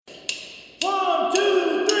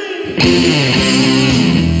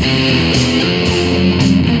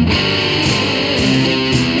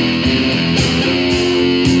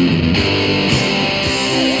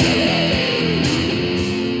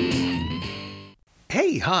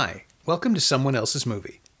Welcome to Someone Else's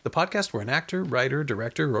Movie, the podcast where an actor, writer,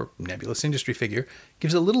 director, or nebulous industry figure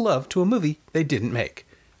gives a little love to a movie they didn't make.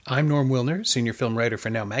 I'm Norm Wilner, senior film writer for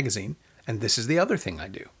Now Magazine, and this is the other thing I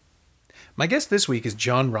do. My guest this week is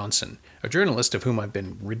Jon Ronson, a journalist of whom I've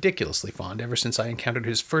been ridiculously fond ever since I encountered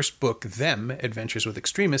his first book, Them, Adventures with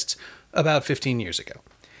Extremists, about 15 years ago.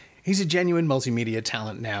 He's a genuine multimedia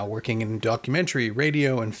talent now, working in documentary,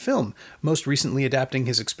 radio, and film, most recently adapting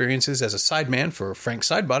his experiences as a sideman for Frank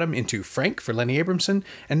Sidebottom into Frank for Lenny Abramson,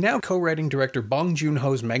 and now co-writing director Bong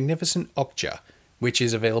Joon-ho's magnificent Okja, which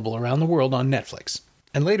is available around the world on Netflix.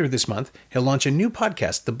 And later this month, he'll launch a new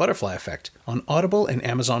podcast, The Butterfly Effect, on Audible and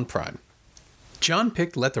Amazon Prime. Jon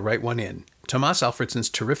picked Let the Right One In, Tomas Alfredson's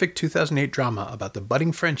terrific 2008 drama about the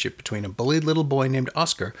budding friendship between a bullied little boy named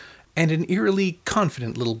Oscar and an eerily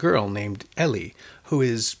confident little girl named Ellie, who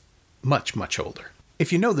is much, much older.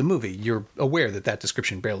 If you know the movie, you're aware that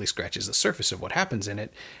description barely scratches the surface of what happens in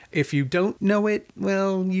it. If you don't know it,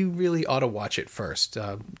 well, you really ought to watch it first,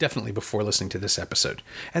 definitely before listening to this episode.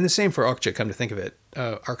 And the same for Okja, come to think of it.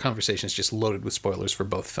 Our conversation is just loaded with spoilers for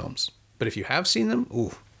both films. But if you have seen them,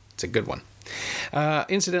 ooh, it's a good one.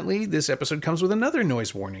 Incidentally, this episode comes with another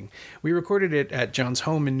noise warning. We recorded it at Jon's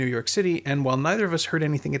home in New York City, and while neither of us heard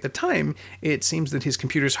anything at the time, it seems that his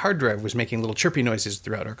computer's hard drive was making little chirpy noises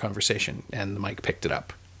throughout our conversation, and the mic picked it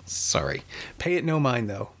up. Sorry. Pay it no mind,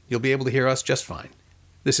 though. You'll be able to hear us just fine.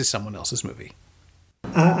 This is Someone Else's Movie.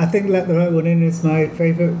 I think Let the Right One In is my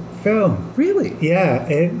favourite film. Really? Yeah,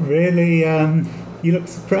 it really... you look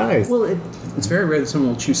surprised. Well, it's very rare that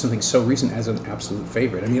someone will choose something so recent as an absolute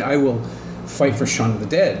favourite. I mean, I will fight for Shaun of the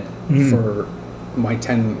Dead for my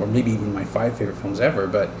 10 or maybe even my 5 favourite films ever,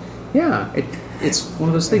 but yeah, it's one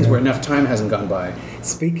of those things where enough time hasn't gone by.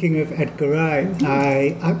 Speaking of Edgar Wright,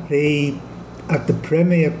 at the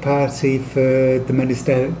premiere party for The Men Who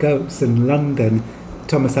Stare at Goats in London,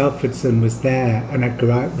 Thomas Alfredson was there and Edgar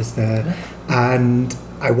Wright was there, and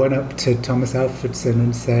I went up to Thomas Alfredson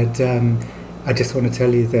and said, I just want to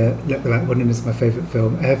tell you that Let the Right One In is my favourite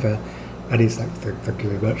film ever. And he's like, thank you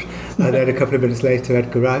very much. And then a couple of minutes later,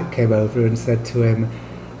 Edgar Wright came over and said to him,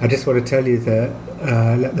 I just want to tell you that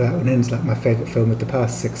Let the Right One In is like my favourite film of the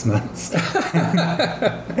past 6 months.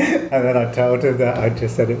 And then I told him that I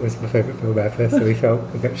just said it was my favourite film ever, so he felt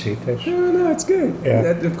a bit sheepish. No, it's good. Yeah.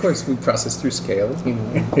 Of course, we process through scale,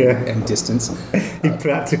 and distance. He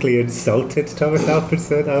practically insulted Thomas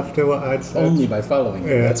Alfredson after what I'd said. Only by following him.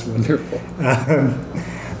 Yeah. That's wonderful.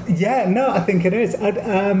 Yeah, no, I think it is.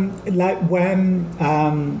 Like when,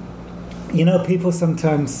 people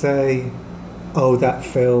sometimes say, oh, that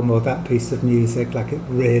film or that piece of music, like it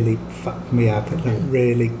really fucked me up. It like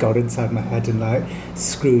really got inside my head and like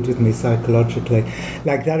screwed with me psychologically.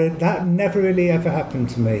 Like that never really ever happened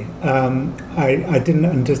to me. I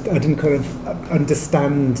didn't kind of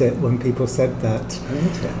understand it when people said that.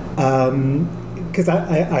 Because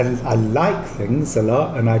I like things a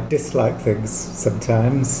lot and I dislike things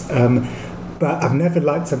sometimes, but I've never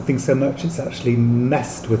liked something so much it's actually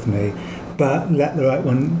messed with me. But Let the Right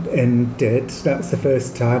One In did. That's the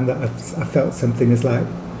first time that I felt something is like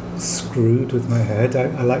screwed with my head.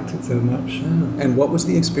 I liked it so much. And what was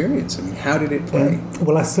the experience? I mean, how did it play?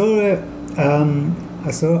 Well, I saw it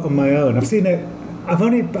on my own. I've seen it. I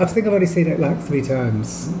think I've only seen it like 3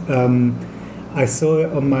 times. I saw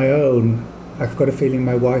it on my own. I've got a feeling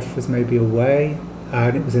my wife was maybe away,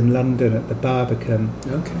 and it was in London at the Barbican.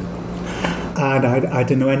 Okay. And I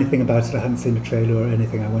didn't know anything about it. I hadn't seen a trailer or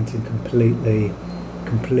anything. I went in completely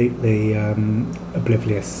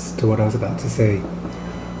oblivious to what I was about to see.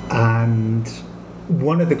 And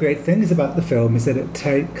one of the great things about the film is that it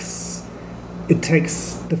takes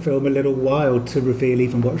the film a little while to reveal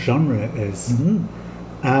even what genre it is.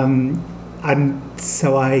 Mm-hmm. And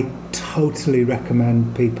so I totally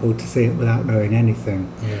recommend people to see it without knowing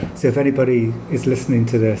anything. Yeah. So if anybody is listening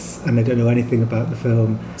to this and they don't know anything about the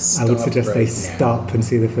film, I would suggest they stop and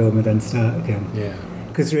see the film and then start again. Yeah.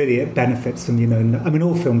 Because really it benefits from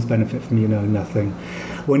all films benefit from nothing.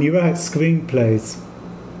 When you write screenplays,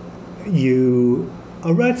 you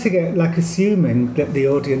are writing it like assuming that the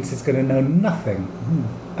audience is going to know nothing.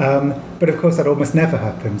 But of course that almost never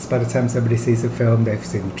happens. By the time somebody sees a film, they've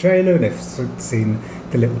seen the trailer and they've seen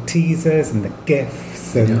the little teasers and the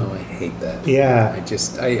GIFs. And, no, I hate that. Yeah.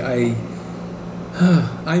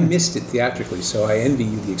 I missed it theatrically, so I envy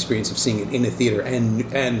you the experience of seeing it in a theater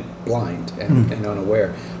and blind and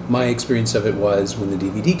unaware. My experience of it was when the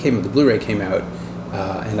DVD came out, the Blu-ray came out,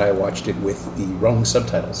 and I watched it with the wrong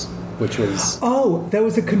subtitles, which was Oh, there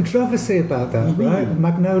was a controversy about that, right?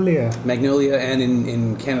 Magnolia. Magnolia, and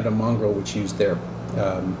in Canada, Mongrel, which used their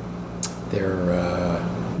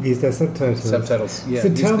Use their subtitles. subtitles. Yeah, So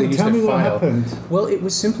they tell used me their what file. happened. Well, it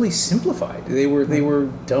was simply simplified. They were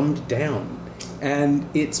dumbed down, and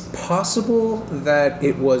it's possible that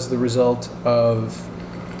it was the result of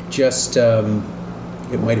just.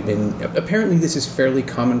 It might have been. Apparently, this is fairly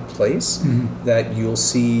commonplace that you'll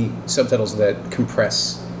see subtitles that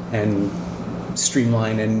compress and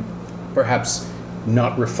streamline and perhaps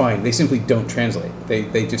not refine. They simply don't translate.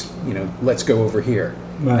 They just let's go over here,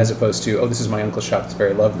 Right. as opposed to this is my uncle's shop. It's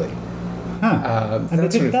very lovely. Huh. And they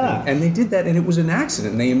did that. And they did that, and it was an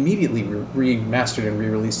accident. They immediately remastered and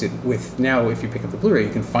re-released it with, now if you pick up the Blu-ray,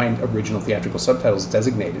 you can find original theatrical subtitles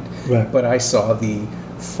designated. Right. But I saw the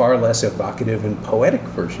far less evocative and poetic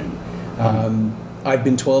version. I've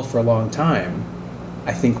been 12 for a long time,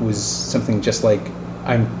 I think was something just like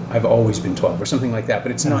I've always been 12 or something like that,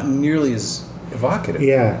 but it's not nearly as evocative.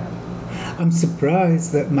 Yeah. I'm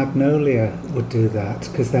surprised that Magnolia would do that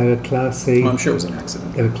because they were classy. Well, I'm sure it was an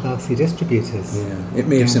accident. They were classy distributors. Yeah. It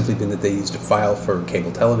may have simply been that they used a file for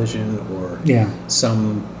cable television or Yeah.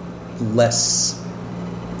 some less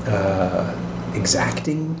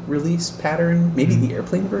exacting release pattern. Maybe the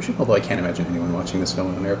airplane version, although I can't imagine anyone watching this film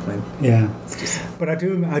on an airplane. Yeah, but I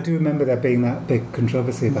do remember there being that big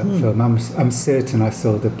controversy about the film. I'm certain I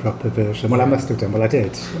saw the proper version. Well, I must have done. Well, I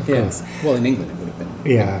did, of course. Well, in England it would have been.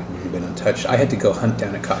 Yeah. It would have been untouched. I had to go hunt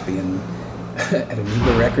down a copy at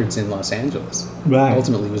Amoeba Records in Los Angeles. Right.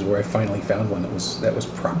 Ultimately, was where I finally found one that was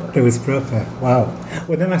proper. It was proper. Wow.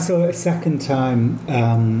 Well, then I saw it a second time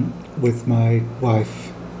with my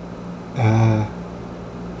wife.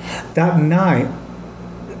 That night,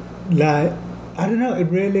 like, I don't know,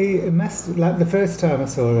 it messed. Like the first time I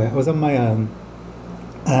saw it, I was on my own,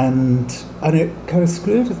 and it kind of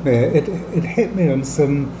screwed with me. It hit me on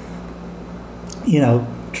some,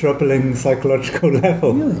 troubling psychological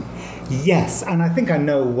level. Really? Yes, and I think I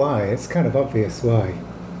know why. It's kind of obvious why.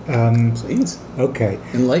 Please. Okay.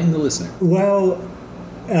 Enlighten the listener. Well,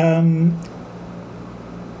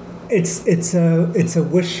 it's a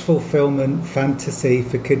wish fulfillment fantasy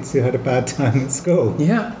for kids who had a bad time at school.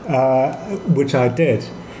 Yeah. Which I did.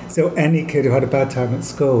 So any kid who had a bad time at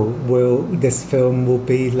school this film will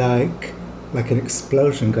be like an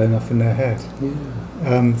explosion going off in their head.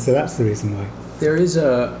 Yeah. So that's the reason why. There is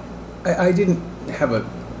I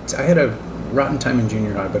had a rotten time in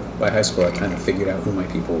junior high, but by high school I kind of figured out who my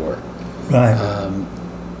people were. Right.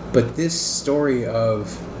 But this story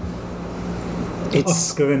of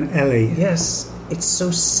Oscar and Ellie. Yes, it's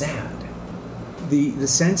so sad. The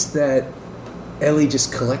sense that Ellie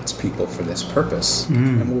just collects people for this purpose,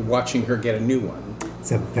 and we're watching her get a new one.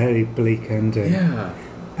 It's a very bleak ending. Yeah.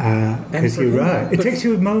 Because you're right. It takes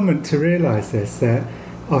you a moment to realise this, that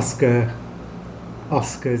Oscar's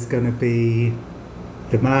going to be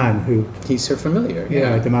the man who... He's her familiar,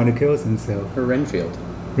 the man who kills himself. Her Renfield.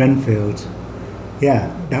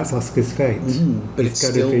 Yeah, that's Oscar's fate. But It's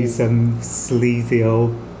it's got to be still... some sleazy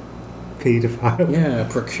old paedophile. Yeah,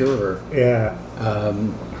 procurer. Yeah.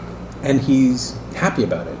 And he's happy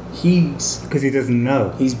about it. Because he doesn't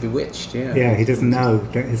know. He's bewitched, yeah. Yeah, he doesn't know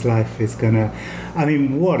that his life is gonna... I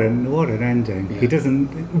mean, what an ending. Yeah. He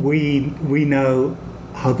doesn't... We know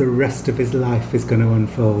how the rest of his life is going to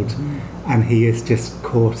unfold, and he is just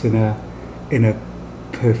caught in a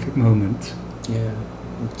perfect moment. Yeah.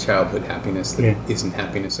 Childhood happiness that isn't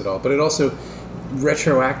happiness at all. But it also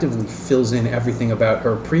retroactively fills in everything about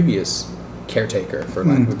her previous caretaker, for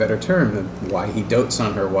lack of a better term, and why he dotes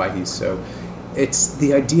on her, why he's so... It's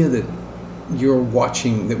the idea that you're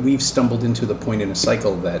watching, that we've stumbled into the point in a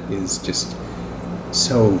cycle that is just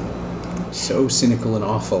so cynical and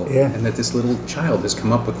awful, and that this little child has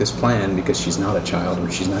come up with this plan because she's not a child,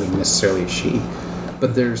 or she's not even necessarily a she.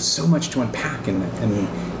 But there's so much to unpack, and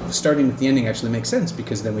starting with the ending actually makes sense,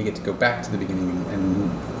 because then we get to go back to the beginning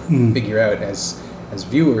and figure out as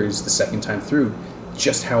viewers the second time through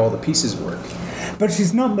just how all the pieces work. But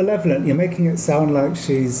she's not malevolent. You're making it sound like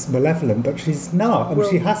she's malevolent, but she's not.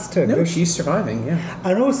 She has to. No, she's surviving, yeah.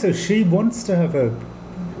 And also, she wants to have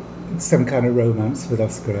some kind of romance with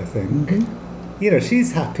Oscar, I think.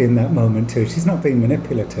 She's happy in that moment too. She's not being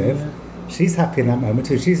manipulative. Yeah. She's happy in that moment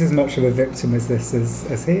too. She's as much of a victim as this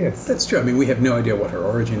as he is. That's true. I mean, we have no idea what her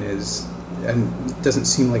origin is, and it doesn't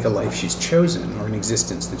seem like a life she's chosen or an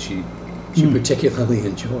existence that she particularly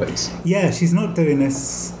enjoys. Yeah, she's not doing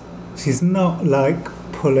this. She's not like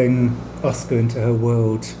pulling Oscar into her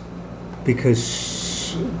world because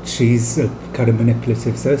much she's a kind of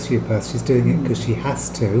manipulative sociopath. She's doing it because she has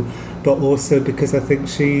to, but also because I think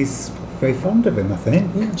she's very fond of him, I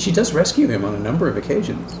think. Yeah, she does rescue him on a number of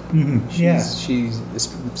occasions. Mm-hmm.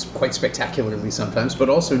 She's quite spectacularly sometimes, but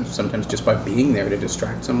also sometimes just by being there to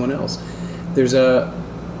distract someone else.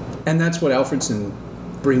 And that's what Alfredson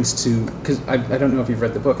brings to, because I don't know if you've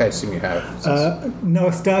read the book. I assume you have. No,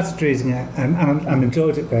 I started reading it and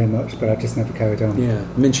enjoyed it very much, but I just never carried on. Yeah,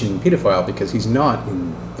 mentioning paedophile because he's not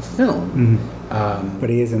in the film,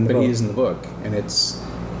 but he is in the book. He is in the book, and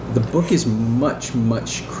the book is much,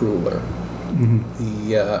 much crueler.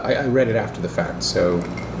 Mm-hmm. I read it after the fact, so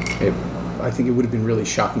I think it would have been really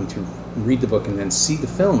shocking to read the book and then see the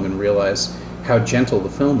film and realize how gentle the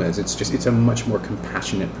film is. It's a much more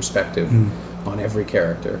compassionate perspective on every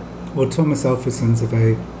character. Well, Thomas Alfredson's a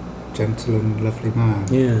very gentle and lovely man.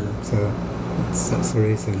 Yeah. So that's the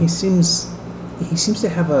reason. He seems to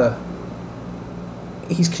have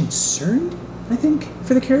he's concerned, I think,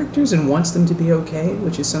 for the characters and wants them to be okay,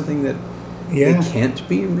 which is something that they can't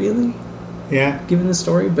be really. Yeah. Given the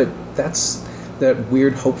story, but that's that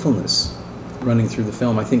weird hopefulness running through the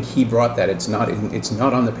film. I think he brought that. It's not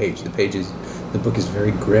on the page. The book is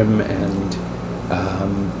very grim and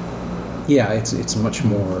it's much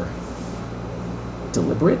more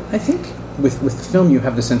deliberate, I think. With the film, you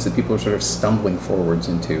have the sense that people are sort of stumbling forwards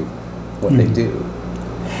into what they do.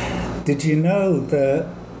 Did you know that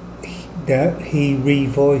he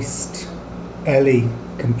revoiced Ellie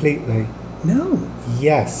completely? No.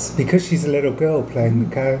 Yes, because she's a little girl playing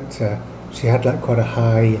the character, she had like quite a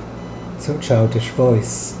high, sort of childish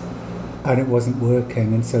voice, and it wasn't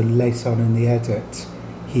working. And so late on in the edit,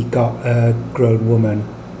 he got a grown woman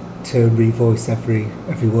to revoice every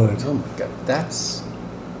word. Oh my god, that's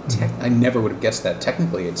I never would have guessed that.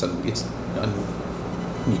 Technically, you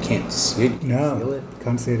can't see it. You can't feel it.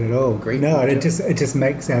 Can't see it at all. Great. No, and it just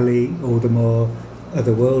makes Ellie all the more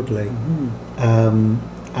otherworldly, and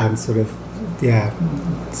sort of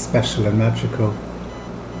special and magical.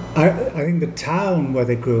 I think the town where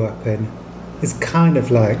they grew up in is kind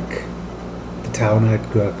of like the town I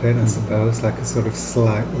grew up in, I suppose, like a sort of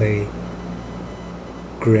slightly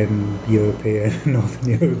grim European,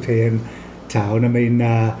 Northern European town. I mean,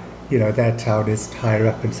 their town is higher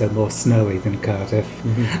up and so more snowy than Cardiff.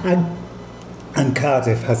 And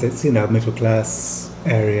Cardiff has its, middle class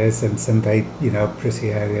areas and some very,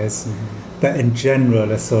 pretty areas. But in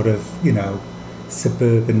general, a sort of,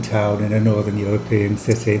 suburban town in a Northern European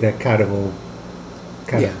city, they're kind of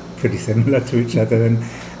pretty similar to each other.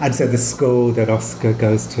 And so the school that Oscar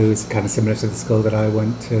goes to is kind of similar to the school that I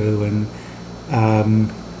went to. And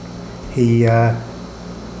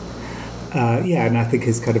and I think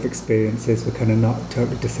his kind of experiences were kind of not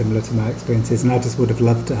totally dissimilar to my experiences. And I just would have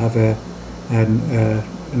loved to have an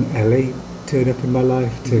Ellie turn up in my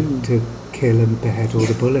life to kill and behead all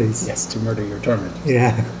the bullies. Yes, to murder your torment.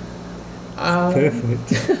 Yeah.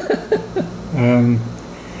 Perfect.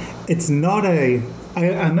 It's not I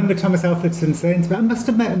remember Thomas Alfredson saying to me, I must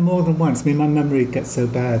have met him more than once. I mean, my memory gets so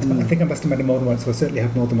bad, but I think I must have met him more than once, or certainly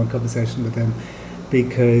had more than one conversation with him,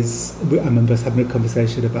 because I remember us having a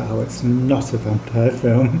conversation about how it's not a vampire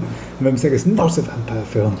film. I remember saying it's not a vampire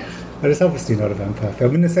film, and it's obviously not a vampire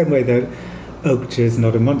film, in the same way that Okja is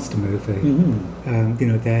not a monster movie.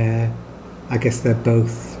 I guess they're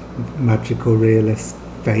both magical realist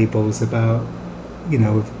fables about,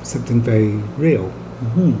 something very real.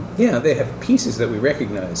 Yeah, they have pieces that we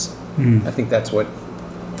recognize. I think that's what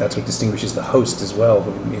distinguishes The Host as well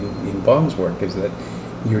in Bong's work, is that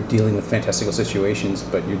you're dealing with fantastical situations,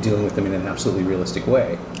 but you're dealing with them in an absolutely realistic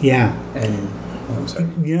way. Yeah. And I'm sorry.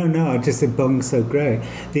 No, just that Bong's so great.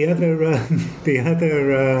 The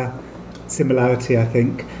other similarity, I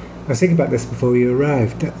think, I was thinking about this before you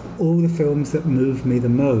arrived, that all the films that move me the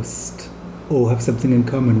most all have something in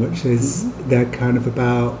common, which is they're kind of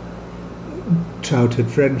about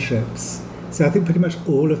childhood friendships. So I think pretty much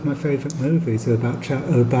all of my favourite movies are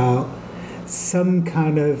about some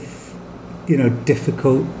kind of,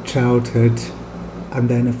 difficult childhood, and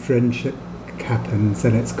then a friendship happens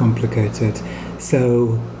and it's complicated.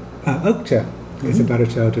 So Okja is about a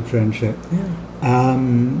childhood friendship.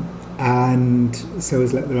 And so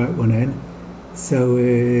is Let the Right One In. So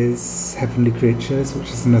is Heavenly Creatures, which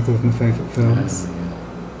is another of my favourite films.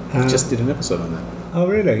 Just did an episode on that. Oh,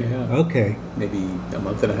 really? Yeah. Okay. Maybe a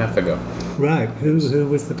month and a half ago. Right. Who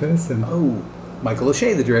was the person? Oh, Michael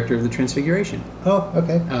O'Shea, the director of The Transfiguration. Oh,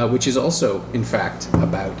 okay. Which is also, in fact,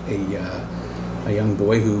 about a young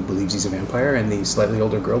boy who believes he's a vampire and the slightly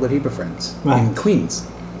older girl that he befriends in Queens.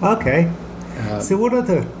 Okay. So what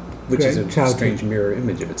other which is a childhood strange mirror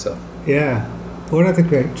image of itself. Yeah. What other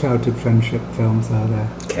great childhood friendship films are there?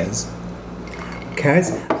 Kes.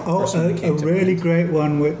 Kes? Oh, First one that a came to really mind. great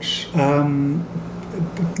one which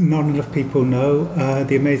not enough people know,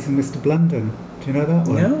 The Amazing Mr. Blunden. Do you know that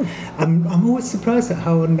one? No. I'm always surprised at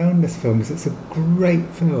how unknown this film is. It's a great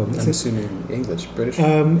film. I'm assuming English, British.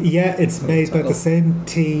 Yeah, it's made by title? the same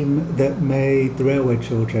team that made The Railway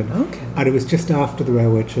Children. Okay. And it was just after The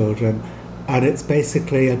Railway Children. And it's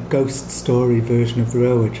basically a ghost story version of The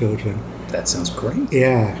Railway Children. That sounds great.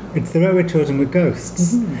 Yeah, it's The Railway Children with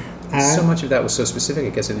ghosts. So much of that was so specific, I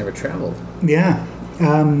guess it never traveled. Yeah.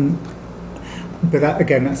 But that,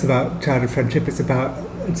 again, that's about childhood friendship. It's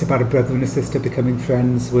about a brother and a sister becoming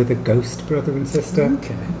friends with a ghost brother and sister.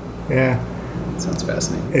 Okay. Yeah. That sounds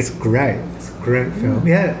fascinating. It's great. It's a great film.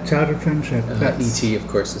 Yeah, childhood friendship. E.T., of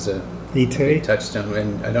course, is a E.T. big touchstone.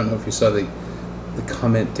 And I don't know if you saw the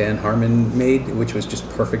comment Dan Harmon made, which was just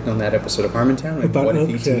perfect on that episode of Harmontown. Like, About what if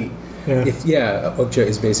Okja. E.T. Yeah. Okja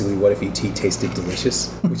is basically what if E.T. tasted delicious,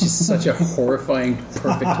 which is such a horrifying,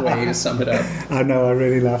 perfect way to sum it up. I know, I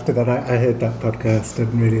really laughed at that. I heard that podcast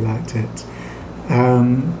and really liked it.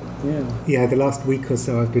 Yeah, the last week or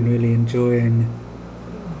so I've been really enjoying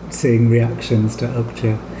seeing reactions to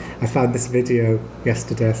Okja. I found this video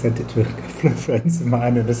yesterday. I sent it to a couple of friends of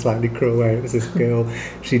mine in a slightly cruel way. It was this girl,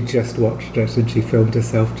 she just watched it and she filmed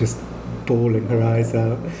herself just bawling her eyes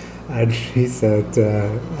out. And she said,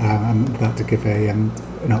 I'm about to give an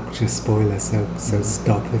Okja spoiler, so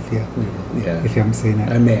stop if you haven't seen it.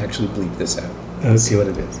 I may actually bleep this out. Okay. See what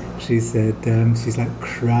it is. She said she's like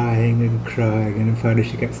crying, and then finally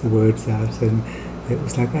she gets the words out, and it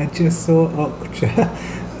was like, I just saw Okja.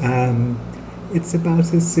 It's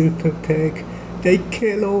about a super pig. They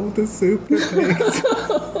kill all the super pigs.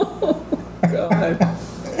 God.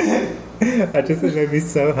 It made me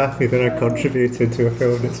so happy that I contributed to a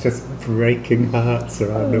film that's just breaking hearts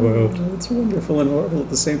around the world. It's wonderful and horrible at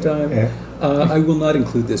the same time. Yeah. I will not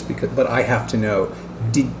include this but I have to know.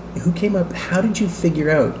 Who came up? How did you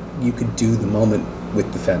figure out you could do the moment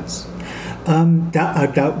with the fence?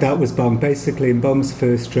 That was Bong. Basically, in Bong's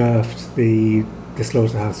first draft, the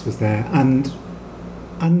slaughterhouse was there, and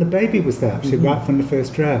the baby was there actually right from the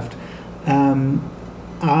first draft.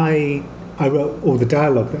 I wrote all the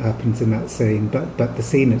dialogue that happens in that scene, but the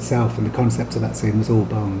scene itself and the concept of that scene was all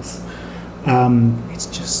Bong's. It's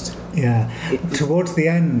just Towards the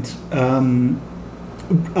end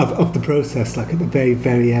of the process, like at the very,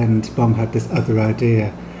 very end, Bong had this other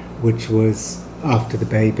idea, which was after the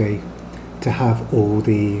baby, to have all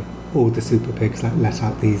the super pigs like let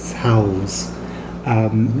out these howls,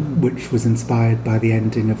 which was inspired by the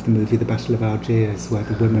ending of the movie The Battle of Algiers, where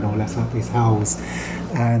the women all let out these howls,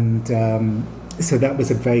 and so that was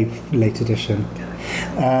a very late addition.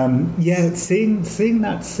 Seeing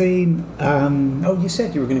that scene. you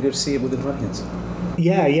said you were going to go to see it with an audience.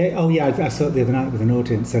 I saw it the other night with an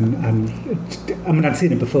audience, and I mean I'd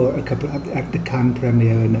seen it before a couple at the Cannes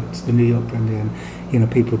premiere and at the New York premiere,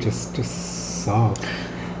 and people just sobbed.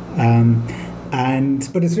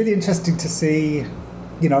 But it's really interesting to see.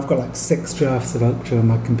 I've got like 6 drafts of Okja on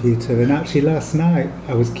my computer, and actually last night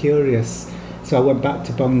I was curious, so I went back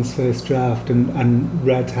to Bong's first draft and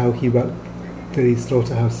read how he wrote the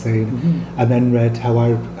slaughterhouse scene, and then read how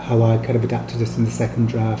I kind of adapted it in the second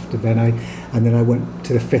draft, and then I went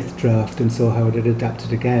to the 5th draft and saw how it had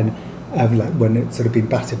adapted again, like when it sort of been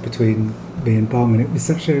battered between me and Bong, and it was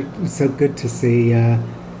so good to see,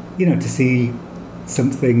 to see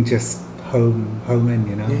something just home in,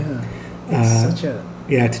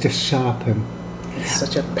 Yeah, it's to just sharpen. It's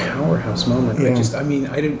such a powerhouse moment. Yeah.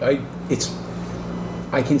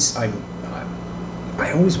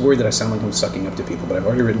 I always worry that I sound like I'm sucking up to people, but I've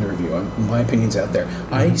already written a review. My opinion's out there.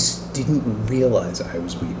 I didn't realize I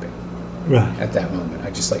was weeping Right. at that moment. I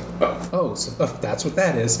just like, so that's what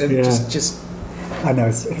that is, and Yeah. just I know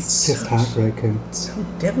it's just heartbreaking. so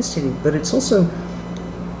devastating. But it's also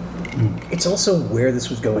where this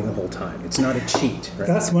was going the whole time. It's not a cheat. Right?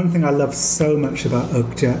 That's one thing I love so much about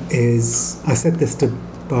Okja is, I said this to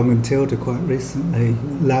Bong and Tilda quite recently,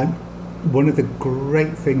 like one of the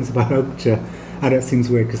great things about Okja, I know it seems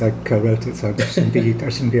weird because I co-wrote it, so I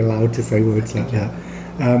shouldn't be allowed to say words like that,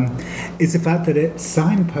 is the fact that it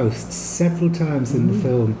signposts several times in the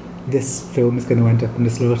film, this film is going to end up in the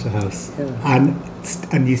slaughterhouse,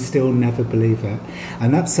 and you still never believe it,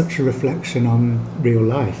 and that's such a reflection on real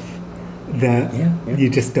life that you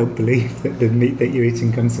just don't believe that the meat that you're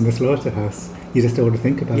eating comes from a slaughterhouse. You just don't want to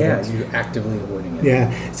think about it. Yeah, you're actively avoiding it.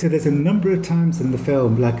 Yeah, so there's a number of times in the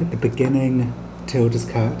film, like at the beginning, Tilda's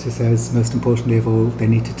character says, most importantly of all, they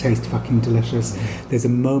need to taste fucking delicious. There's a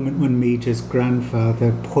moment when Mija's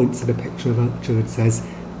grandfather points at a picture of Okja and says,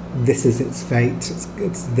 this is its fate.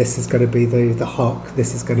 This is going to be the hock.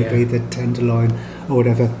 This is going to be the tenderloin, or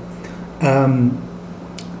whatever.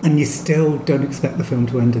 And you still don't expect the film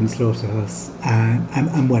to end in slaughterhouse.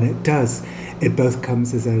 And when it does, it both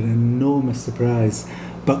comes as an enormous surprise,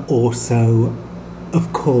 but also,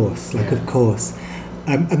 of course.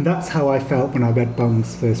 And that's how I felt when I read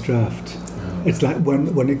Bong's first draft. Oh. It's like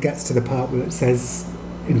when it gets to the part where it says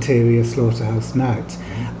interior slaughterhouse night,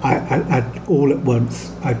 I all at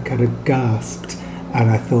once I kind of gasped, and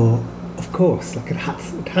I thought, of course, like it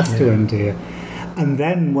has to end here. And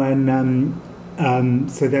then when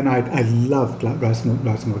so then I loved like writing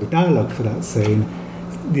all the dialogue for that scene,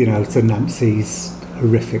 so Nancy's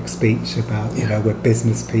horrific speech about we're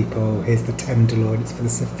business people, here's the tenderloin, it's for the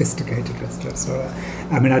sophisticated restaurants.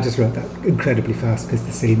 I mean, I just wrote that incredibly fast because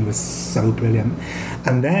the scene was so brilliant.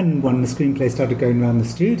 And then when the screenplay started going around the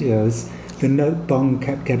studios, the note Bong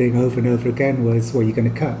kept getting over and over again was, well, you're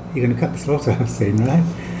going to cut the slaughterhouse scene, right?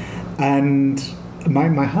 And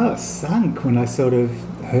my heart sank when I sort of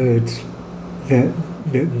heard that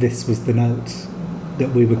this was the note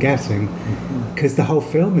that we were getting, because the whole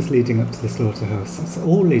film is leading up to the slaughterhouse. It's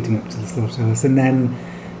all leading up to the slaughterhouse, and then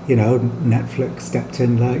Netflix stepped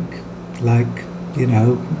in like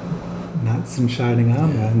knights in shining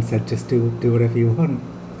armor and said, just do whatever you want.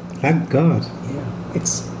 Thank God.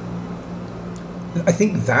 I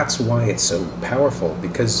think that's why it's so powerful,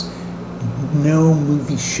 because no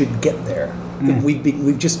movie should get there.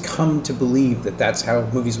 We've just come to believe that that's how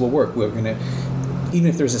movies will work. We're gonna, even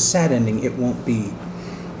if there's a sad ending, it won't be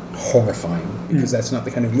horrifying, because that's not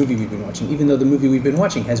the kind of movie we've been watching. Even though the movie we've been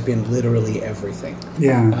watching has been literally everything.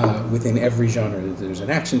 Within every genre, there's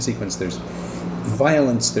an action sequence, there's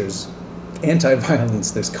violence, there's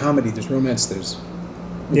anti-violence, there's comedy, there's romance.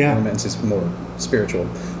 Romance is more spiritual,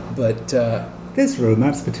 but there's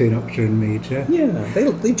romance between Okja and Mija.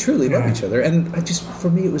 Yeah, they truly love each other, and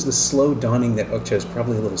for me, it was the slow dawning that Okja is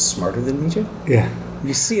probably a little smarter than Mija. Yeah,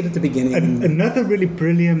 you see it at the beginning. Another really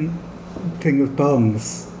brilliant thing of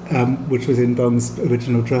Bong's, which was in Bong's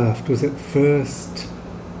original draft, was at first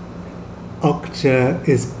Okja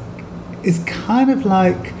is kind of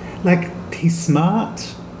like he's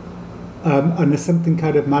smart, and there's something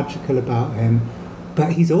kind of magical about him.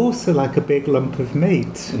 But he's also like a big lump of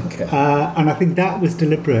meat. Okay. And I think that was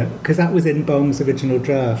deliberate, because that was in Bong's original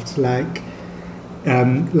draft. Like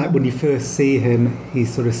when you first see him,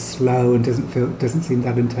 he's sort of slow and doesn't seem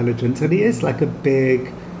that intelligent. And he is like a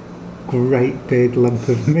great big lump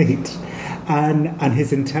of meat. And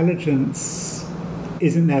his intelligence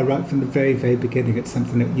isn't there right from the very, very beginning. It's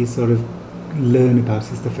something that you sort of learn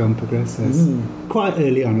about as the film progresses. Quite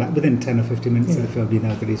early on, like within 10 or 15 minutes of the film, you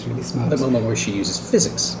know that he's really smart. The moment where she uses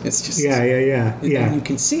physics, it's just yeah. You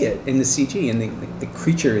can see it in the CG, and the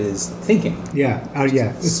creature is thinking.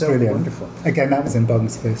 It's so brilliant. Wonderful. Again, that was in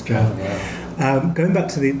Bong's first draft. Going back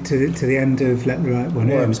to the end of Let the Right One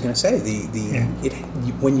In. I was going to say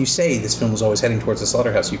when you say this film was always heading towards the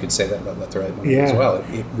slaughterhouse, you could say that about Let the Right One In as well.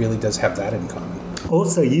 It really does have that in common.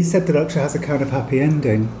 Also, you said that Okja has a kind of happy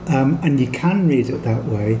ending, and you can read it that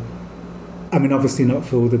way. I mean, obviously not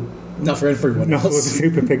for everyone else. Not for the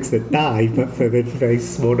super pigs that die, but for the very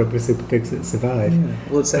small number of super pigs that survive. Yeah.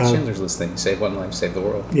 Well, it's that Schindler's List thing: save one life, save the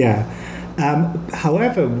world. Yeah.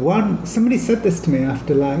 However, somebody said this to me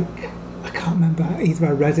after I can't remember, either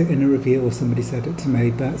I read it in a review or somebody said it to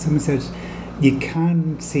me, but someone said you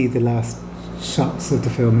can see the last shots of the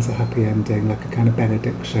film as a happy ending, like a kind of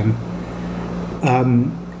benediction.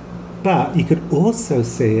 But you could also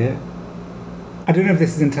see it, I don't know if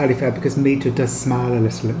this is entirely fair, because Mija does smile a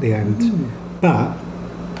little at the end, but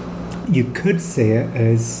you could see it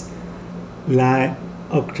as like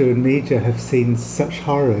Okja and Mija have seen such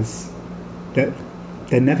horrors that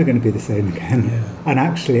they're never going to be the same again. And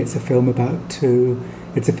actually it's a film that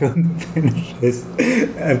finishes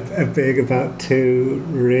being about two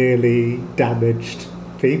really damaged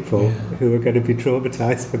people who are going to be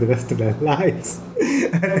traumatized for the rest of their lives.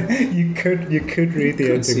 you could read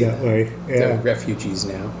the ending that way. They're refugees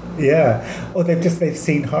now. Yeah, or they've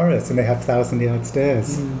seen horrors and they have 1,000-yard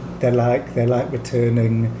stares. They're like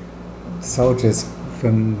returning soldiers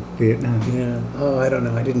from Vietnam. Yeah. Oh, I don't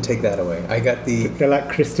know. I didn't take that away. I got the. They're like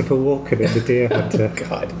Christopher Walken in The Deer Hunter. Oh,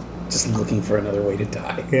 God, just looking for another way to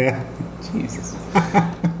die. Yeah. Jesus.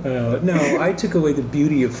 No, I took away the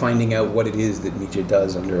beauty of finding out what it is that Mija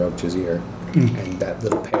does under Okja's ear. And that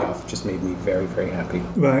little payoff just made me very, very happy.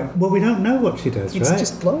 Right. Well, we don't know what she does, it's right? It's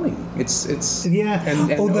just glowing. It's yeah. And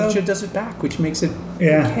Okja does it back, which makes it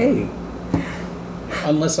okay.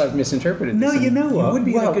 Unless I've misinterpreted this. No, you know what? You would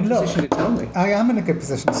be in a good position to tell me. I am in a good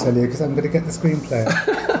position to tell you, because I'm going to get the screenplay.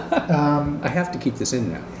 I have to keep this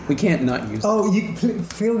in now. We can't not use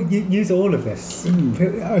use all of this.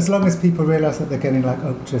 As long as people realise that they're getting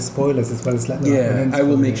just spoilers as well as letting them I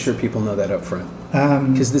will make sure people know that up front.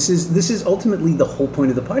 Because this is ultimately the whole point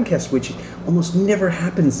of the podcast, which almost never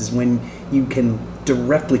happens, is when you can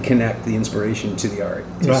directly connect the inspiration to the art,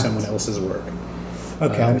 to someone else's work.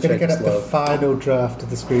 Okay, I'm going to get at the final draft of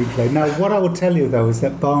the screenplay. Now, what I will tell you, though, is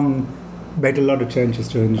that Bong made a lot of changes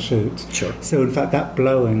during the shoot. Sure. So, in fact, that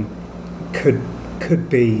blowing could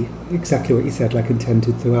be exactly what you said, like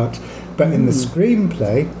intended throughout. But in the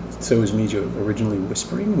screenplay... So was Mija originally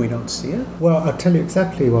whispering? We don't see it? Well, I'll tell you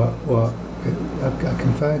exactly what I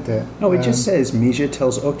can find it. No, it just says Mija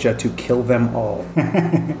tells Okja to kill them all.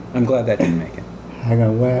 I'm glad that didn't make it. Hang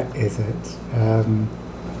on, where is it?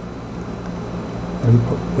 Let me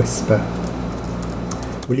put whisper.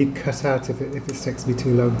 Will you cut out if it takes me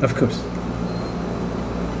too long? Of course.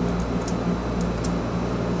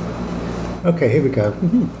 Okay, here we go.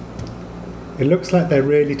 It looks like they're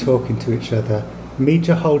really talking to each other.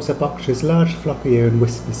 Mija holds up Okja's large floppy ear and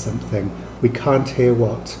whispers something. We can't hear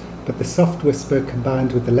what, but the soft whisper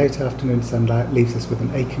combined with the late afternoon sunlight leaves us with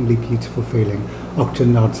an achingly beautiful feeling. Okja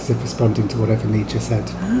nods as if responding to whatever Mija said.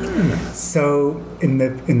 So in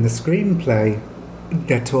the screenplay,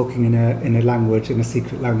 they're talking in a language, in a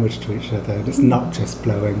secret language to each other. And it's not just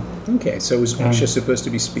blowing. Okay, so is Okja supposed to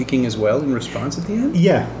be speaking as well in response at the end?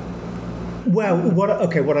 Yeah. Well, what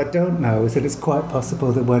I don't know is that it's quite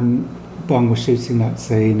possible that when Bong was shooting that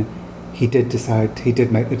scene, he did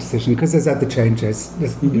make the decision, because there's other changes.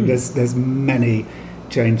 There's many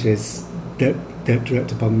changes that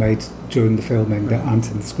director Bong made during the filming that aren't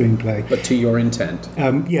in the screenplay. But to your intent.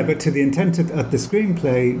 But to the intent of the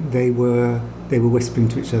screenplay, they were whispering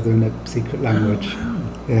to each other in a secret language. Oh,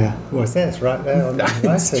 wow. Yeah. Well, it says right there on the writing.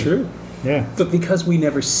 That's true. Yeah. But because we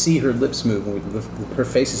never see her lips move, her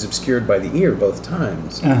face is obscured by the ear both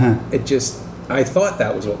times, I thought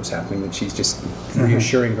that was what was happening, that she's just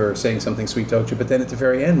reassuring her, saying something sweet to Okja. But then at the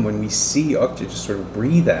very end, when we see Okja just sort of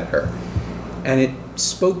breathe at her, and it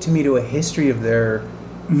spoke to me to a history of their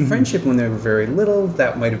friendship when they were very little.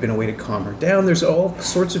 That might have been a way to calm her down. There's all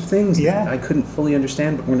sorts of things that I couldn't fully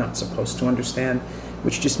understand, but we're not supposed to understand,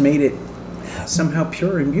 which just made it somehow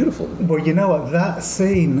pure and beautiful. Well, you know what? That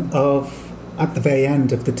scene at the very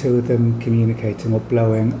end of the two of them communicating or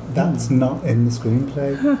blowing, that's not in the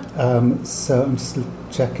screenplay. So I'm just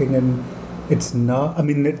checking, and it's not. I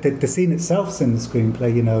mean, the scene itself's in the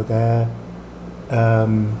screenplay, there.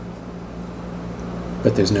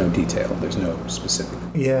 But there's no detail. There's no specific.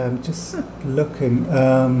 Yeah, I'm just looking.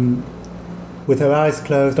 With her eyes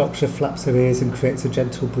closed, Okja flaps her ears and creates a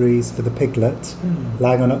gentle breeze for the piglet.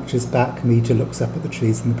 Lying on Okja's back, Mija looks up at the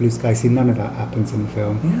trees in the blue sky. See, none of that happens in the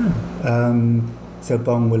film. Yeah. So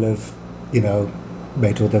Bong will have,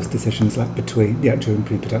 made all those decisions during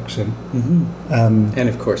pre-production. And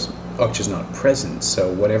of course, Okja's not present,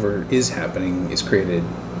 so whatever is happening is created.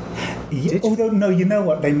 Yeah, although no, you know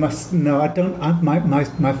what, they must. No, I don't.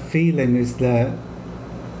 My feeling is that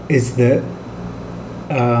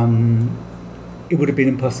it would have been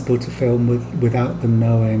impossible to film without them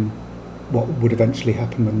knowing what would eventually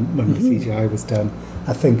happen when the CGI was done.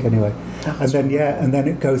 I think anyway. And then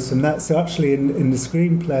it goes from that. So actually, in the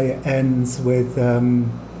screenplay, it ends with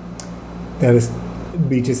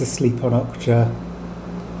Mija's asleep on Okja,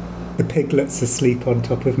 the piglet's asleep on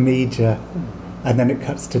top of Mija, and then it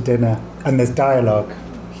cuts to dinner, and there's dialogue.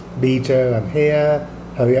 Mija, I'm here.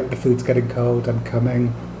 Hurry up, the food's getting cold. I'm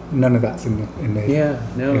coming. None of that's in the.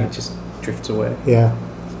 It just drifts away. Yeah.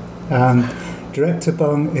 Director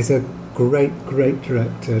Bong is a great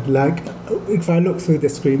director. Like, if I look through the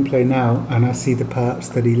screenplay now and I see the parts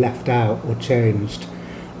that he left out or changed,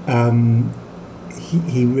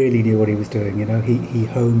 he really knew what he was doing. He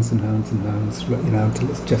hones and hones and hones, until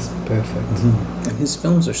it's just perfect. And his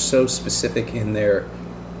films are so specific in their.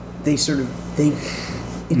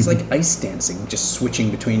 It's like ice dancing, just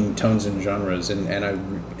switching between tones and genres. And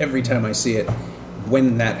every time I see it,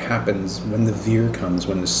 when that happens, when the veer comes,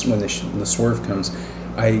 when the swerve comes,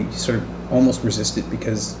 I sort of almost resist it,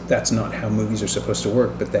 because that's not how movies are supposed to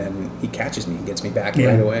work. But then he catches me and gets me back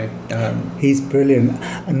right away. He's brilliant.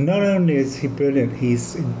 And not only is he brilliant,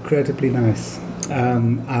 he's incredibly nice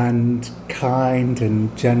and kind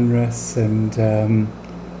and generous. And,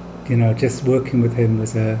 just working with him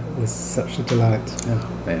was such a delight.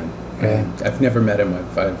 Oh, man. Yeah. I've never met him.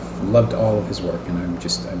 I've loved all of his work, and I'm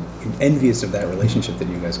envious of that relationship that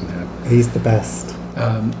you guys can have. He's the best.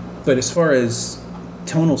 But as far as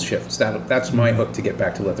tonal shifts. That's my hook to get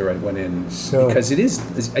back to Let the Right One In. Sure. Because it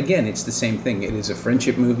is, again, it's the same thing. It is a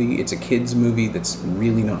friendship movie. It's a kids movie that's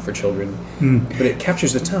really not for children, but it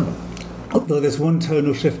captures the tone. Although there's one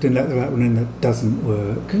tonal shift in Let the Right One In that doesn't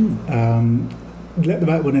work. Let the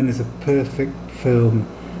Right One In is a perfect film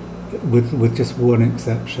with just one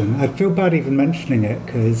exception. I feel bad even mentioning it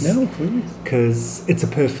because it's a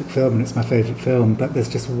perfect film and it's my favourite film, but there's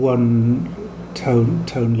just one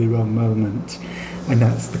tonally wrong moment, and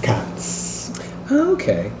that's the cats. Oh,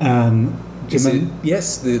 okay.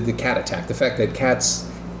 Yes, the cat attack. The fact that cats.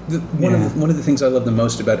 One of the things I love the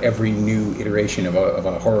most about every new iteration of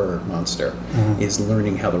a horror monster is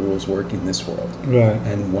learning how the rules work in this world. Right.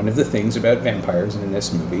 And one of the things about vampires in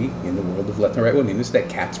this movie, in the world of Let the Right One In, is that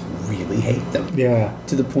cats really hate them. Yeah.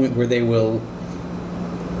 To the point where they will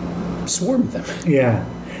swarm them. Yeah.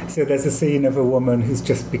 So there's a scene of a woman who's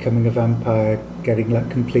just becoming a vampire getting like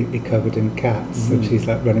completely covered in cats, and she's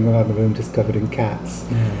like running around the room just covered in cats.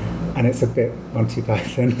 And it's a bit Monty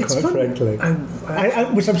Python, quite frankly.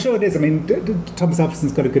 Which I'm sure it is. I mean, Thomas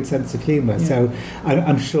Alfredson's got a good sense of humour, so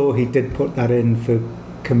I'm sure he did put that in for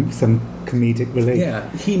some comedic relief. Yeah,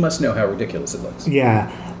 he must know how ridiculous it looks. Yeah,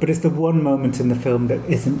 but it's the one moment in the film that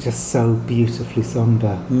isn't just so beautifully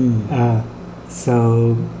sombre.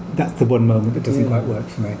 So that's the one moment that doesn't quite work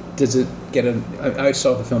for me. Does it get I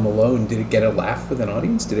saw the film alone. Did it get a laugh with an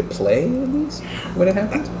audience? Did it play at least when it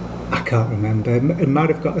happened? I can't remember. It might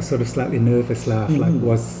have got a sort of slightly nervous laugh, like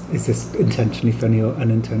is this intentionally funny or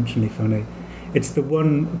unintentionally funny? It's the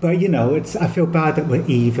one, but I feel bad that we're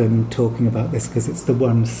even talking about this because it's the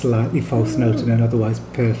one slightly false note in an otherwise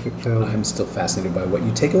perfect film. I'm still fascinated by what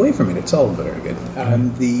you take away from it. It's all very good.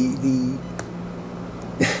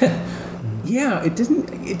 Yeah, it didn't.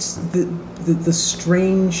 It's the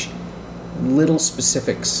strange little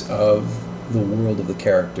specifics of the world of the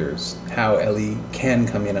characters. How Ellie can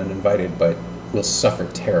come in uninvited, but will suffer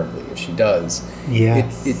terribly if she does.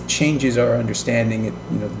 Yes. It changes our understanding.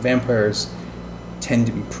 Vampires tend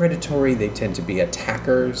to be predatory. They tend to be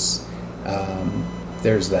attackers.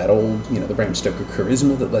 There's that old, the Bram Stoker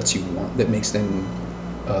charisma that makes them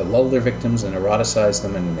lull their victims and eroticize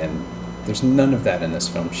them, and there's none of that in this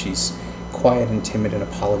film. She's quiet and timid and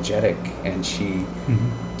apologetic, and she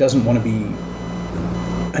doesn't want to be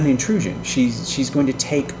an intrusion. She's going to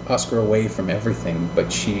take Oscar away from everything,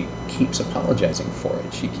 but she keeps apologizing for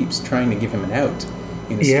it. She keeps trying to give him an out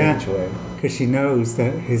in a strange way. Because she knows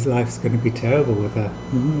that his life's going to be terrible with her.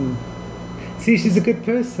 See, she's a good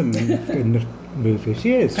person in the movie.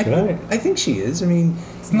 She is, right? I think she is. I mean,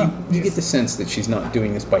 you get the sense that she's not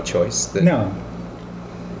doing this by choice. That no.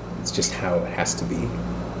 It's just how it has to be.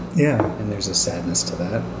 Yeah. And there's a sadness to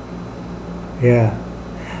that. Yeah.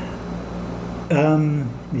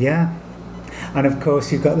 Yeah. And of course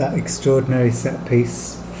you've got that extraordinary set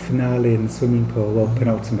piece finale in the swimming pool,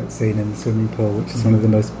 penultimate scene in the swimming pool, which is one of the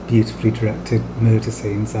most beautifully directed murder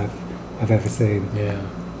scenes I've ever seen. Yeah.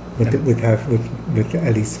 With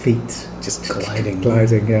Ellie's feet just gliding,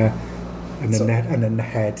 yeah. And then the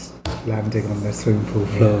head landing on the swimming pool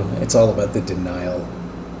floor. Yeah. It's all about the denial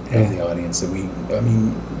of the audience.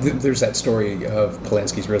 There's that story of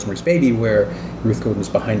Polanski's Rosemary's Baby where Ruth Gordon is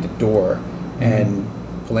behind a door, and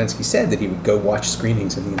Polanski said that he would go watch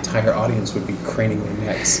screenings and the entire audience would be craning their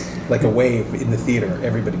necks like a wave in the theater,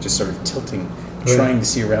 everybody just sort of tilting, trying to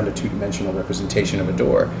see around a two-dimensional representation of a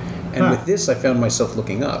door. And with this, I found myself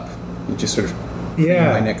looking up and just sort of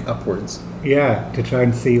craning my neck upwards. Yeah, to try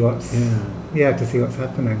and see what's to see what's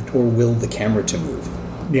happening. Or will the camera to move.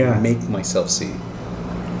 Yeah. Make myself see.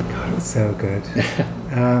 God, it's so good.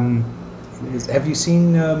 Have you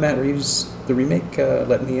seen Matt Reeves' the remake,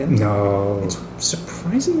 Let Me In? No. It's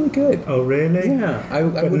surprisingly good. Oh, really? Yeah.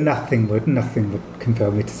 But nothing would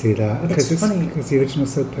compel me to see that. It's funny. Because the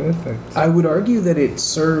original's so perfect. I would argue that it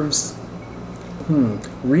serves...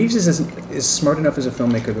 Reeves is smart enough as a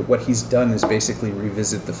filmmaker that what he's done is basically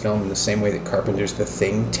revisit the film in the same way that Carpenter's The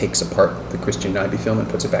Thing takes apart the Christian Nyby film and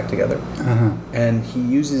puts it back together. And he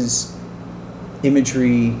uses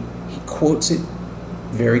imagery, he quotes it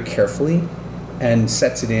very carefully and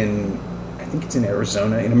sets it in, I think it's in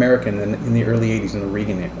Arizona, in America in the early 80s, in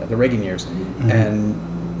the Reagan years,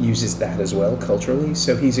 and uses that as well culturally.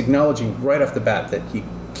 So he's acknowledging right off the bat that he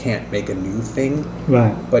can't make a new thing,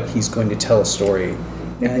 right? But he's going to tell a story.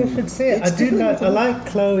 Maybe I should see it. I like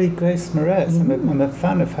Chloe Grace Moretz. I'm a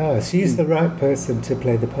fan of her. She's the right person to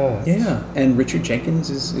play the part. Yeah, and Richard Jenkins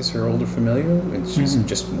is her older familiar, and she's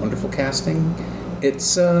just wonderful casting.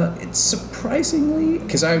 It's surprisingly,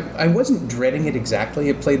 because I wasn't dreading it exactly.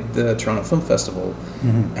 It played the Toronto Film Festival,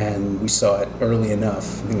 and we saw it early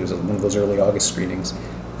enough. I think it was one of those early August screenings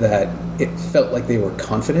that it felt like they were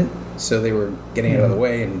confident, so they were getting out of the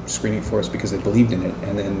way and screening for us because they believed in it,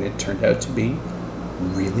 and then it turned out to be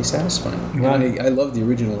really satisfying. Right. And I love the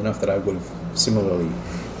original enough that I would have similarly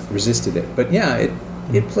resisted it. But yeah,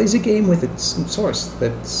 it plays a game with its source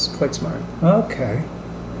that's quite smart. Okay.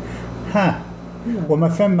 Huh. Well, my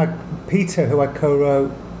friend Peter, who I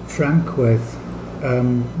co-wrote Frank with,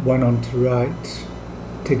 went on to write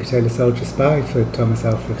Tinker Tailor Soldier Spy for Thomas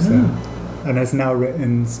Alfredson, and has now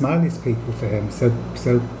written Smiley's People for him. So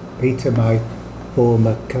Peter, my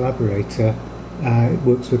former collaborator,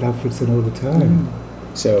 works with Alfredson all the time.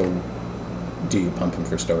 So, do you pump him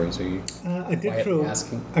for stories? Or you I did quietly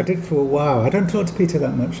asking? I did for a while. I don't talk to Peter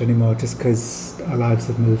that much anymore, just because our lives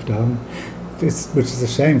have moved on. Which is a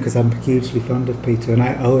shame, because I'm hugely fond of Peter and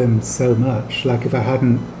I owe him so much. Like, if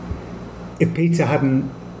Peter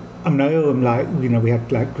hadn't, I mean, I owe him, like, you know, we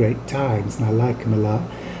had like great times and I like him a lot,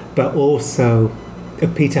 but also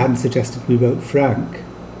if Peter hadn't suggested we wrote Frank,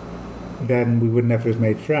 then we would never have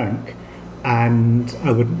made Frank, and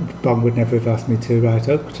Bong would never have asked me to write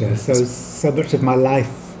Okja. So much of my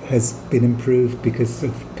life has been improved because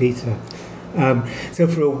of Peter. So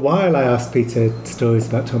for a while I asked Peter stories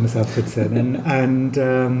about Thomas Alfredson, and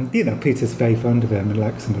you know, Peter's very fond of him and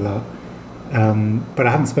likes him a lot. But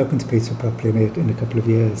I haven't spoken to Peter properly in a couple of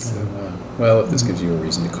years. So. Well, if this gives you a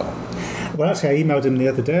reason to call. Well, actually, I emailed him the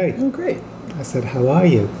other day. Oh, great. I said, "How are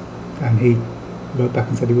you?" And he wrote back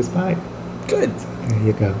and said he was fine. Good. So there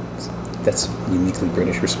you go. That's a uniquely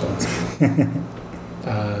British response.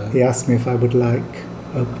 He asked me if I would like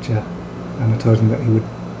Okja, and I told him that he would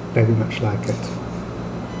very much like it.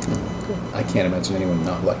 I can't imagine anyone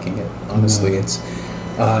not liking it. Honestly, it's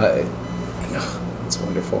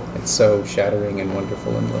wonderful. It's so shattering and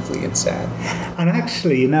wonderful and lovely and sad. And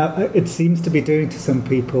actually, you know, it seems to be doing to some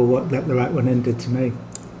people what Let the Right One In did to me.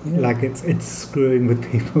 Yeah. Like, it's screwing with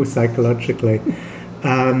people psychologically.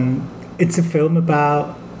 It's a film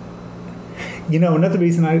about, you know, another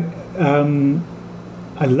reason I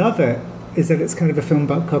love it is that it's kind of a film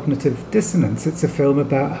about cognitive dissonance. It's a film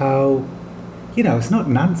about how, you know, it's not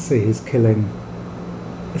Nancy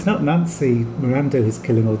Miranda who's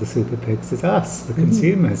killing all the super pigs. It's us, the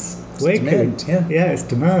consumers. It's demand, it's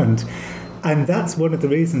demand. And that's one of the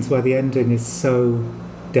reasons why the ending is so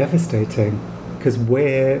devastating, because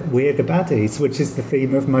we're the baddies, which is the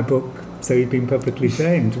theme of my book, So You've Been Publicly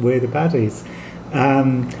Shamed. We're the baddies.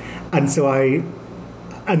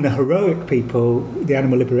 And the heroic people, the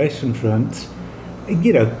Animal Liberation Front,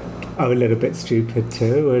 you know, are a little bit stupid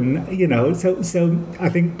too. And, you know, so I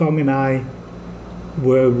think Bong and I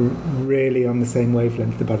were really on the same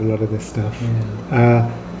wavelength about a lot of this stuff. Yeah.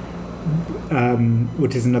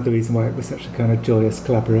 Which is another reason why it was such a kind of joyous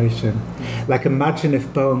collaboration. Like, imagine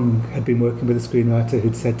if Bong had been working with a screenwriter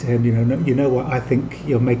who'd said to him, you know what, I think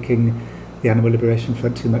you're making the Animal Liberation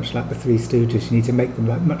Front too much like the Three Stooges. You need to make them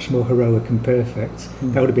like much more heroic and perfect.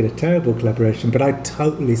 That would have been a terrible collaboration. But I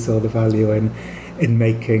totally saw the value in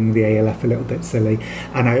making the ALF a little bit silly,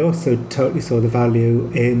 and I also totally saw the value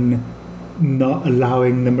in not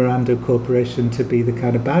allowing the Miranda Corporation to be the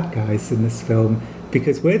kind of bad guys in this film,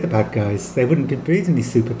 because we're the bad guys. They wouldn't be breeding these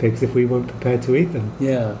super pigs if we weren't prepared to eat them.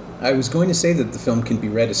 Yeah, I was going to say that the film can be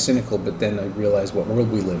read as cynical, but then I realized what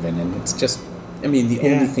world we live in, and it's just, I mean, the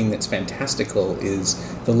only thing that's fantastical is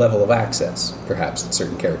the level of access, perhaps, that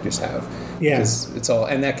certain characters have. Yeah. Because it's all,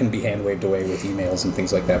 and that can be hand-waved away with emails and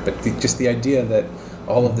things like that, but just the idea that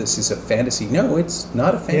all of this is a fantasy. No, it's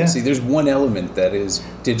not a fantasy. Yeah. There's one element that is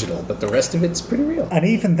digital, but the rest of it's pretty real. And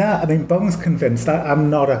even that, I mean, Bong's convinced. I'm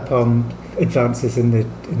not up on advances in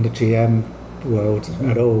the GM world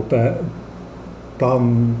at all, but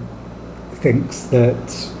Bong thinks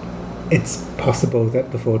that it's possible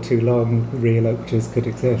that before too long real Okjas could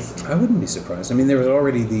exist. I wouldn't be surprised. I mean,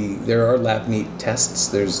 there are lab meat tests.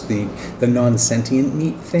 There's the non-sentient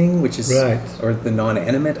meat thing, which is or the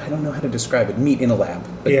non-animate. I don't know how to describe it. Meat in a lab,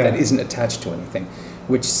 but that isn't attached to anything,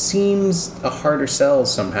 which seems a harder sell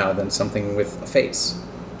somehow than something with a face.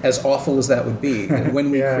 As awful as that would be,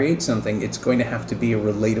 when we create something, it's going to have to be a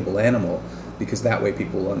relatable animal, because that way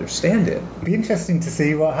people will understand it. It'd be interesting to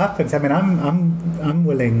see what happens. I mean, I'm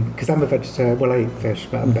willing, because I'm a vegetarian. Well, I eat fish,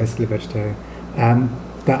 but I'm basically vegetarian.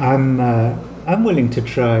 But I'm willing to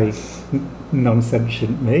try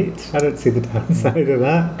non-sentient meat. I don't see the downside of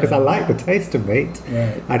that, because I like the taste of meat.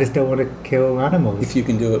 Right. I just don't want to kill animals. If you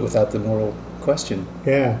can do it without the moral question.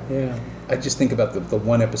 Yeah. I just think about the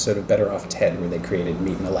one episode of Better Off Ted where they created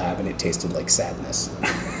meat in a lab and it tasted like sadness.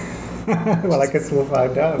 Well, I guess we'll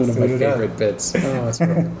find out. One of my favorite bits. Oh, that's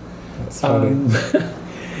funny. That's funny.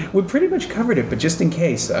 We pretty much covered it, but just in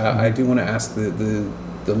case, I do want to ask the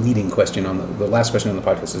the leading question on the last question on the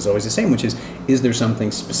podcast is always the same, which is there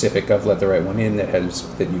something specific of Let the Right One In that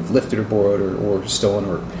you've lifted or borrowed or stolen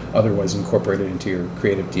or otherwise incorporated into your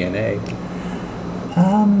creative DNA?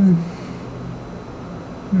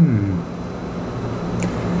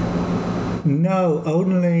 No,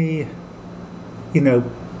 only,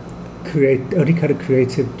 only kind of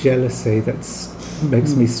creative jealousy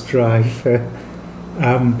makes me strive for.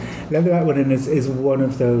 Let the Right One In is one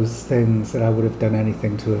of those things that I would have done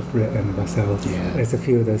anything to have written myself. Yeah. There's a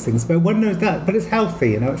few of those things, but one knows that. But it's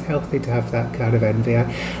healthy, it's healthy to have that kind of envy.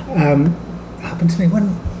 Happened to me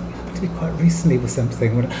quite recently with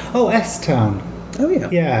something. S-Town. Oh yeah.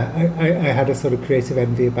 Yeah, I had a sort of creative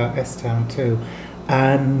envy about S-Town too,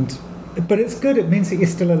 but it's good. It means that you're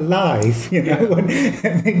still alive, when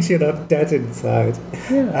it means you're not dead inside.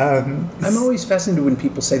 Yeah. I'm always fascinated when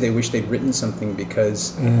people say they wish they'd written something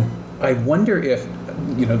because I wonder if,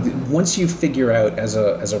 once you figure out as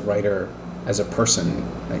a writer, as a person,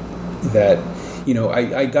 that,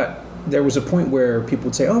 there was a point where people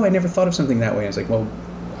would say, oh, I never thought of something that way. I was like, well,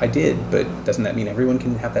 I did, but doesn't that mean everyone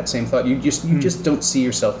can have that same thought? You just don't see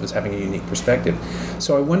yourself as having a unique perspective.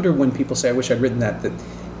 So I wonder when people say, I wish I'd written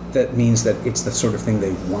that means that it's the sort of thing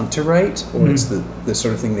they want to write, or it's the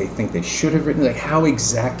sort of thing they think they should have written. Like, how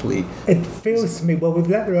exactly? It feels to me, well, with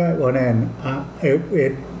Let the Right One In,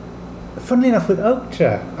 funnily enough, with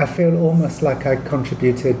Okja, I feel almost like I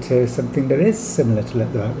contributed to something that is similar to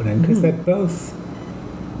Let the Right One In, because they're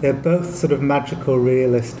both sort of magical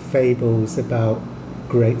realist fables about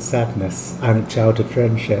great sadness and a childhood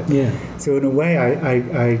friendship. Yeah. So in a way,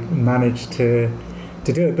 I managed to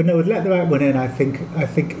do it. But no, with Let the Right One In, I think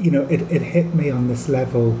it hit me on this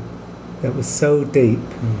level that was so deep.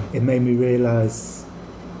 It made me realise,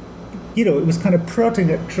 it was kind of prodding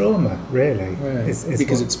at trauma, really. Right.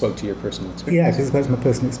 Because it spoke to your personal experience. Yeah, because it spoke to my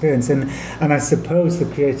personal experience. And I suppose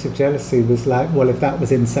the creative jealousy was like, well, if that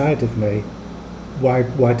was inside of me, why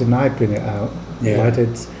didn't I bring it out? Yeah.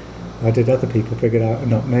 Why did other people bring it out and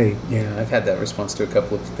not me? Yeah, I've had that response to a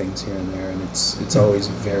couple of things here and there, and it's always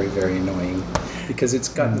very, very annoying because it's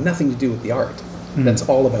got nothing to do with the art. That's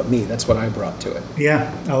all about me. That's what I brought to it.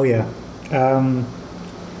 Yeah. Oh, yeah.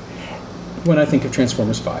 When I think of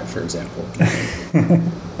Transformers 5, for example,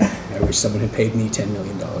 I wish someone had paid me $10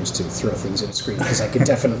 million to throw things at a screen because I could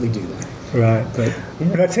definitely do that. Right.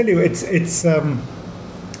 But I tell you, it's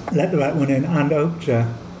Let the Right One In and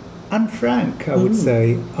Okja and Frank, I would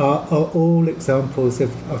say, are all examples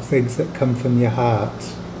of things that come from your heart.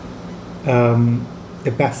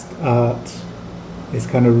 The best art is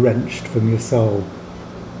kind of wrenched from your soul.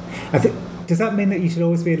 I think. Does that mean that you should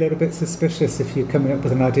always be a little bit suspicious if you're coming up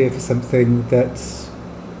with an idea for something that's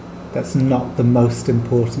not the most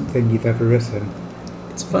important thing you've ever written?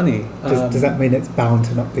 It's funny. Does that mean it's bound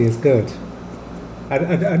to not be as good?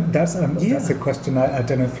 That's a question I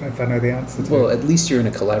don't know if I know the answer to. Well, at least you're in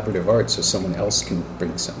a collaborative art, so someone else can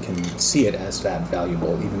see it as that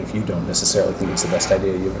valuable, even if you don't necessarily think it's the best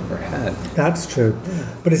idea you've ever had. That's true,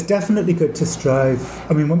 but it's definitely good to strive.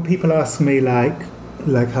 I mean, when people ask me like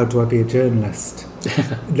how do I be a journalist?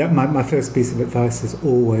 my first piece of advice is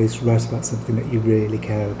always write about something that you really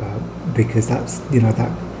care about, because that's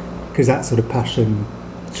because that sort of passion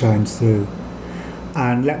shines through.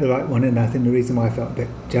 And Let the Right One In, I think the reason why I felt a bit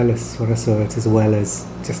jealous when I saw it, as well as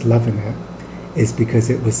just loving it, is because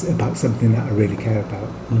it was about something that I really care about.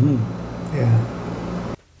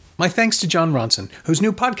 Yeah. My thanks to Jon Ronson, whose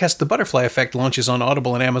new podcast, The Butterfly Effect, launches on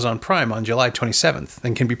Audible and Amazon Prime on July 27th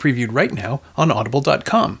and can be previewed right now on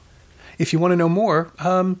audible.com. If you want to know more,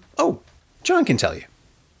 John can tell you.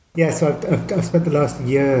 Yeah, so I've spent the last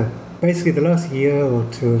year, basically the last year or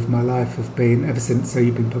two of my life have been, ever since So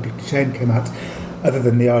You've Been Publicly Shamed came out, other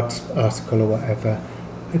than the art article or whatever,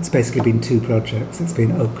 it's basically been two projects. It's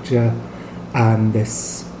been Okja and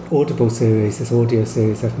this Audible series, this audio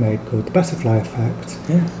series I've made called The Butterfly Effect.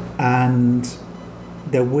 Yeah. And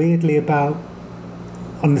they're weirdly about,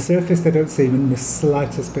 on the surface they don't seem in the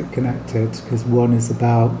slightest bit connected, because one is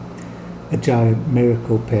about a giant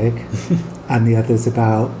miracle pig and the other's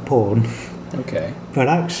about porn. Okay. But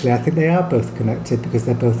actually I think they are both connected, because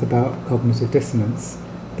they're both about cognitive dissonance.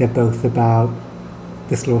 They're both about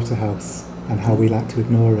the slaughterhouse and how we like to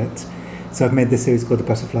ignore it. So I've made this series called The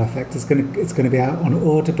Butterfly Effect. It's going to be out on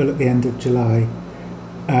Audible at the end of July.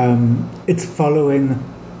 It's following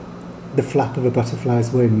the flap of a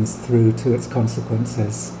butterfly's wings through to its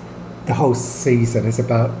consequences. The whole season is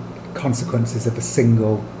about consequences of a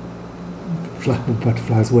single flap of a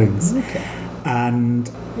butterfly's wings. Okay.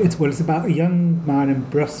 And it's about a young man in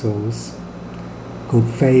Brussels called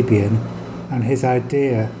Fabian, and his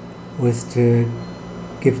idea was to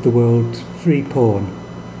give the world free porn.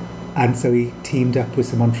 And so he teamed up with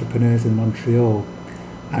some entrepreneurs in Montreal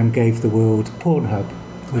and gave the world Pornhub,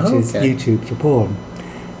 which is YouTube for porn.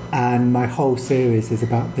 And my whole series is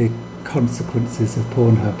about the consequences of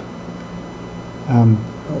Pornhub.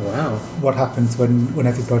 Oh, wow. What happens when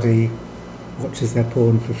everybody watches their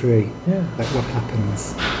porn for free? Yeah. Like, what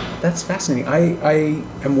happens? That's fascinating. I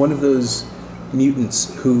am one of those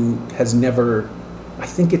mutants who has never... I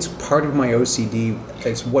think it's part of my OCD.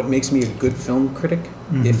 It's what makes me a good film critic,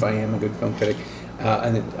 if I am a good film critic.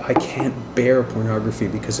 And I can't bear pornography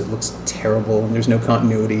because it looks terrible and there's no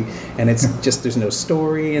continuity and it's just there's no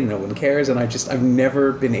story and no one cares and I've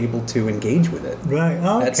never been able to engage with it. Right.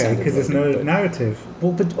 Oh, okay. Because there's no narrative.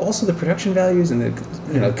 Well, but also the production values and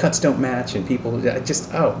the cuts don't match and people I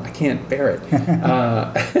can't bear it.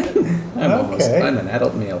 I'm an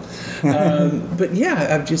adult male. But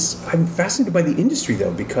yeah, I'm fascinated by the industry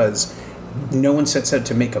though because no one sets out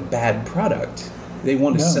to make a bad product. They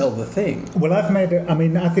want to sell the thing. Well, I think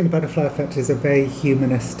the Butterfly Effect is a very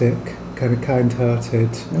humanistic, kind of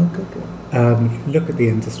kind-hearted look at the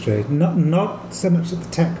industry. Not so much at the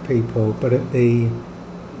tech people, but at the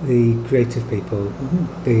creative people,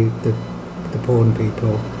 the porn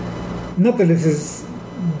people. Not that this is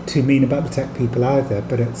too mean about the tech people either,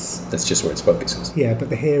 but that's just where its focus is. Yeah,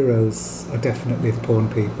 but the heroes are definitely the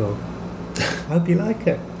porn people. I hope you like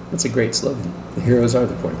it. That's a great slogan. The heroes are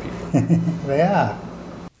the porn people. They are.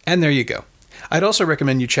 And there you go. I'd also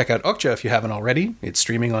recommend you check out Okja if you haven't already. It's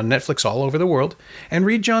streaming on Netflix all over the world. And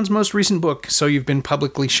read John's most recent book, So You've Been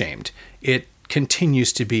Publicly Shamed. It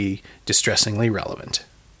continues to be distressingly relevant.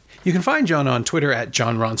 You can find John on Twitter at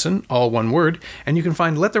Jon Ronson, all one word, and you can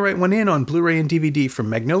find Let the Right One In on Blu-ray and DVD from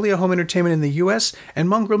Magnolia Home Entertainment in the US and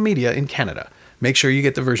Mongrel Media in Canada. Make sure you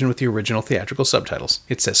get the version with the original theatrical subtitles.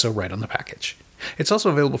 It says so right on the package. It's also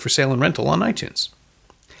available for sale and rental on iTunes.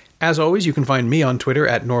 As always, you can find me on Twitter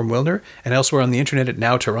at Norm Wilner and elsewhere on the internet at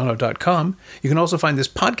nowtoronto.com. You can also find this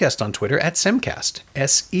podcast on Twitter at Semcast,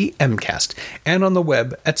 S-E-M-Cast, and on the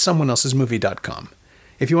web at someoneelsesmovie.com.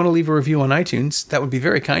 If you want to leave a review on iTunes, that would be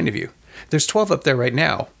very kind of you. There's 12 up there right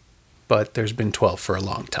now, but there's been 12 for a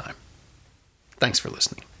long time. Thanks for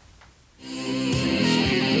listening.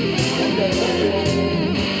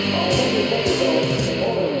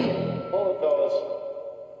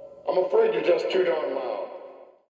 I'm afraid you're just too darn loud.